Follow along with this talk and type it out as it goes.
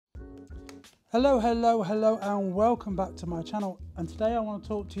Hello and welcome back to my channel, and today I want to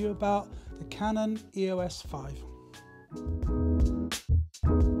talk to you about the Canon EOS 5.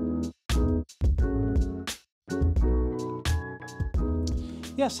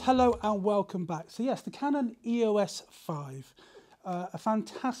 Yes, hello and welcome back. So yes, the Canon EOS 5, a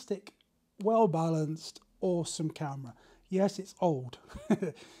fantastic, well-balanced, awesome camera. Yes, it's old.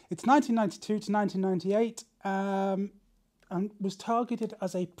 It's 1992 to 1998 and was targeted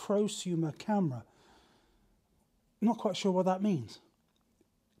as a prosumer camera. Not quite sure what that means,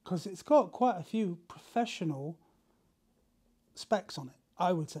 because it's got quite a few professional specs on it,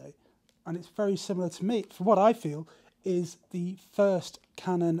 I would say, and it's very similar to me, for what I feel is the first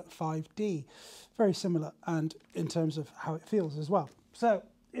Canon 5D. Very similar, and in terms of how it feels as well. So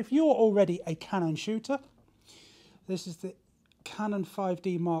if you're already a Canon shooter, this is the Canon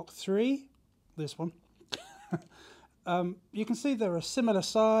 5D Mark III, this one. You can see they're a similar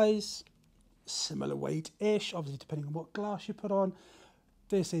size, similar weight-ish, obviously depending on what glass you put on.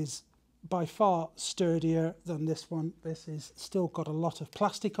 This is by far sturdier than this one. This is still got a lot of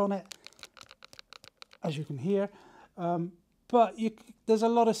plastic on it, as you can hear. But there's a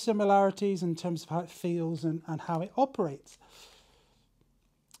lot of similarities in terms of how it feels and how it operates.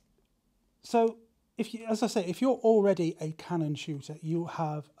 So, as I say, if you're already a Canon shooter, you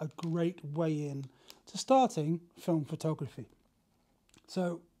have a great way in to starting film photography.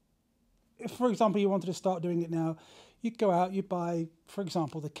 So, if, for example, you wanted to start doing it now, you'd go out, you buy, for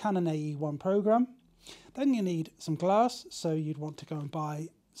example, the Canon AE1 program. Then you need some glass, so you'd want to go and buy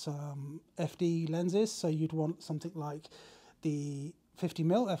some FD lenses. So you'd want something like the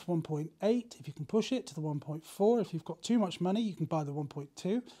 50mm f1.8, if you can push it, to the 1.4. If you've got too much money, you can buy the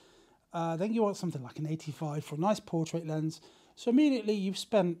 1.2. Then you want something like an 85 for a nice portrait lens. So immediately you've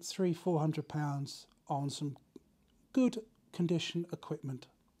spent £300–400 on some good condition equipment.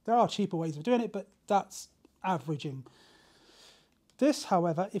 There are cheaper ways of doing it, but that's averaging. This,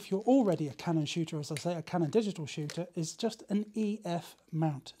 however, if you're already a Canon shooter, as I say, a Canon digital shooter, is just an EF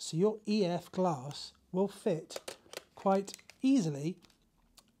mount. So your EF glass will fit quite easily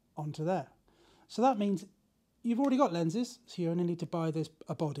onto there. So that means you've already got lenses, so you only need to buy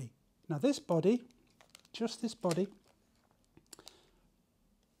a body. Now this body, just this body,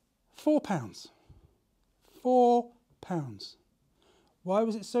 £4. £4. Why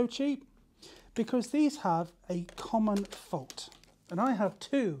was it so cheap? Because these have a common fault. And I have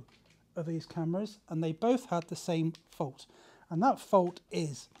two of these cameras, and they both had the same fault. And that fault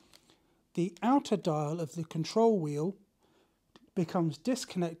is the outer dial of the control wheel becomes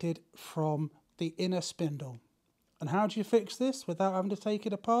disconnected from the inner spindle. And how do you fix this without having to take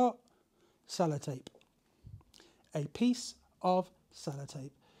it apart? Sellotape. A piece of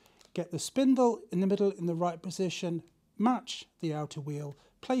sellotape. Get the spindle in the middle in the right position, match the outer wheel,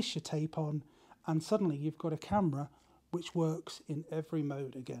 place your tape on, and suddenly you've got a camera which works in every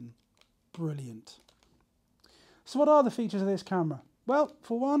mode again. Brilliant. So what are the features of this camera? Well,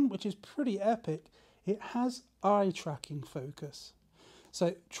 for one, which is pretty epic, it has eye tracking focus. So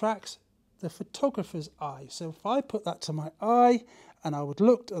it tracks the photographer's eye. So if I put that to my eye and I would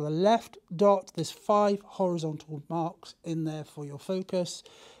look to the left dot, there's 5 horizontal marks in there for your focus.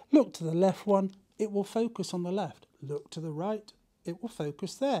 Look to the left one, it will focus on the left. Look to the right, it will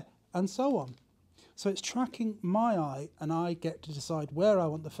focus there, and so on. So it's tracking my eye, and I get to decide where I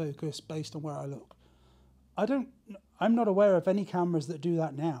want the focus based on where I look. I'm not aware of any cameras that do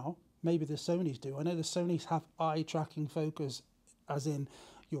that now. Maybe the Sonys do. I know the Sonys have eye tracking focus, as in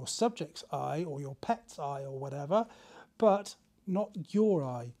your subject's eye or your pet's eye or whatever, but not your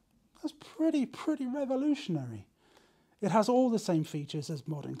eye. That's pretty revolutionary. It has all the same features as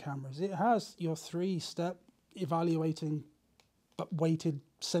modern cameras. It has your 3-step evaluating, but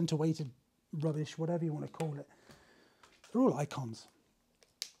center weighted rubbish, whatever you want to call it. They're all icons.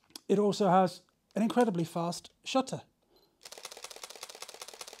 It also has an incredibly fast shutter.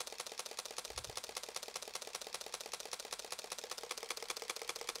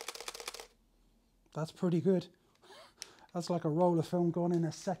 That's pretty good. That's like a roll of film gone in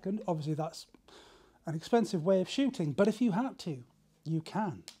a second. Obviously that's an expensive way of shooting, but if you had to, you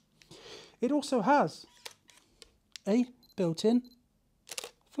can. It also has a built-in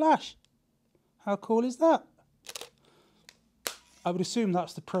flash. How cool is that? I would assume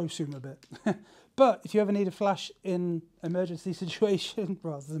that's the prosumer bit. But if you ever need a flash in emergency situation,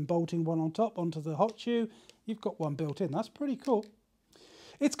 rather than bolting one on top onto the hot shoe, you've got one built in. That's pretty cool.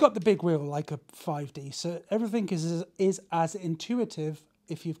 It's got the big wheel like a 5D, so everything is as intuitive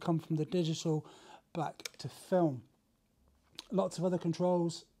if you've come from the digital back to film. Lots of other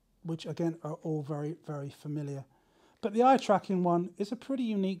controls, which again are all very familiar. But the eye tracking one is a pretty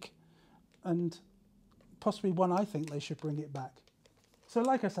unique and possibly one I think they should bring it back. So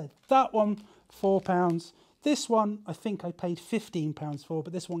like I said, that one, £4. This one, I think I paid £15 for,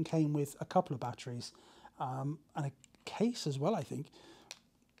 but this one came with a couple of batteries and a case as well, I think.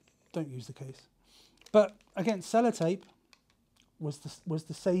 Don't use the case. But again, sellotape was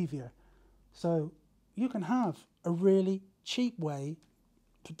the saviour. So you can have a really cheap way,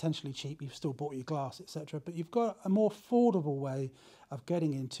 potentially cheap, you've still bought your glass, etc., but you've got a more affordable way of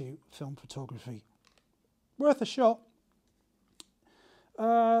getting into film photography. Worth a shot.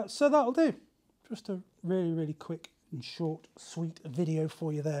 So that'll do. Just a really, really quick and short, sweet video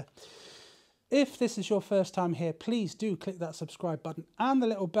for you there. If this is your first time here, please do click that subscribe button and the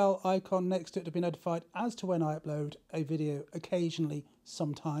little bell icon next to it to be notified as to when I upload a video occasionally,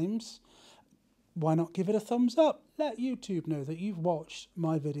 sometimes. Why not give it a thumbs up? Let YouTube know that you've watched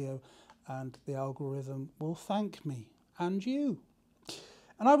my video and the algorithm will thank me and you.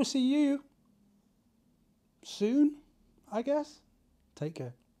 And I will see you soon, I guess. Take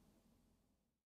care.